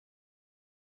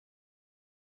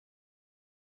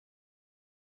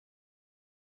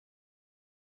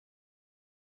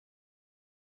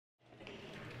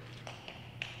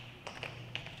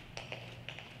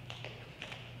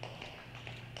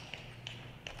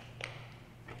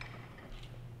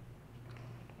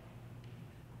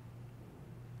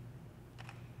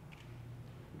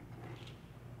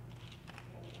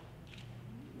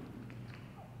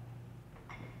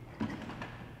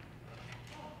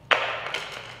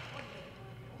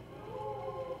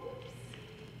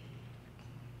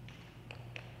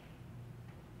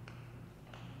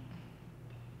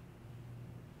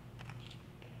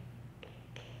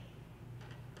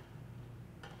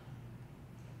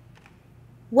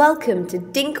Welcome to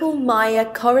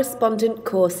Dinkel-Meyer Correspondent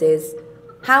Courses,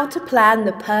 How to Plan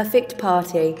the Perfect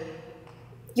Party.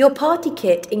 Your party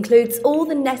kit includes all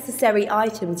the necessary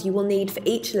items you will need for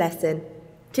each lesson.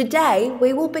 Today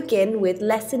we will begin with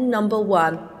lesson number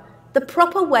 1, the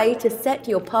proper way to set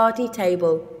your party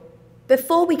table.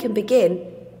 Before we can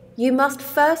begin, you must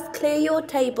first clear your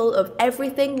table of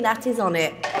everything that is on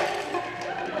it.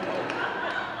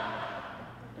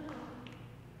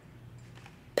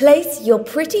 Place your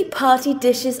pretty party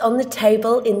dishes on the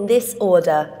table in this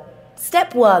order.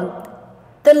 Step 1.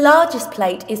 The largest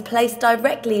plate is placed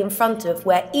directly in front of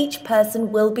where each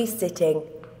person will be sitting.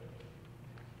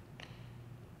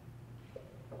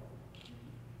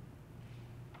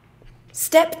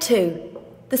 Step 2.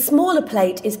 The smaller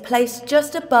plate is placed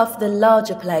just above the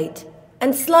larger plate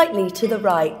and slightly to the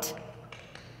right.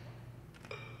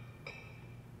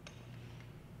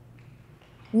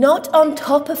 Not on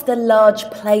top of the large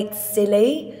plates,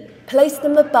 silly. Place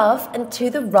them above and to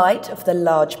the right of the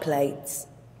large plates.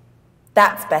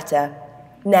 That's better.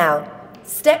 Now,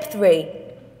 step 3.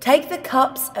 Take the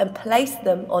cups and place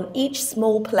them on each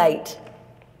small plate.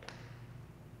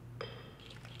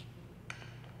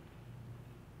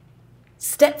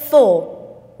 Step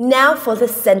 4. Now for the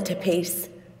centerpiece,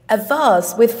 a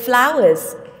vase with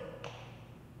flowers.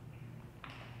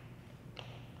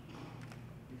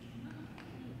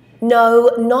 No,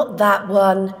 not that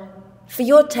one. For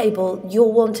your table,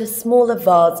 you'll want a smaller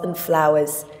vase and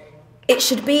flowers. It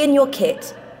should be in your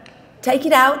kit. Take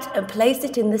it out and place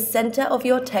it in the center of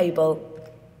your table.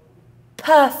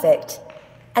 Perfect.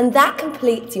 And that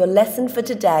completes your lesson for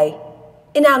today.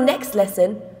 In our next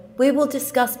lesson, we will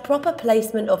discuss proper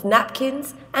placement of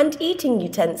napkins and eating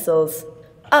utensils.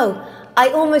 Oh, I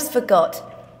almost forgot.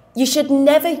 You should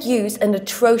never use an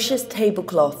atrocious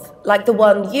tablecloth like the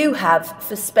one you have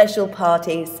for special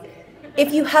parties.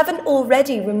 If you haven't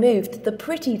already removed the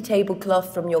pretty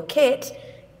tablecloth from your kit,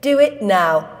 do it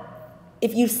now.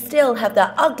 If you still have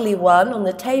that ugly one on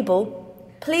the table,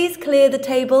 please clear the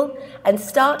table and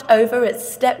start over at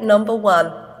step number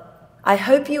 1. I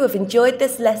hope you have enjoyed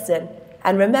this lesson,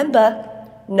 and remember,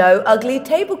 no ugly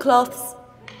tablecloths.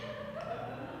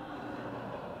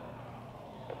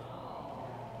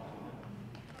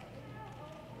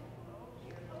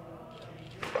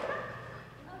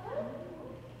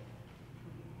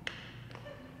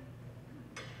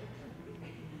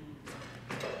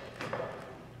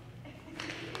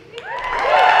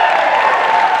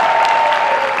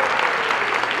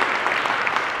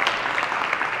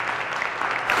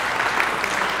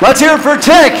 Let's hear it for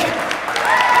Ticke.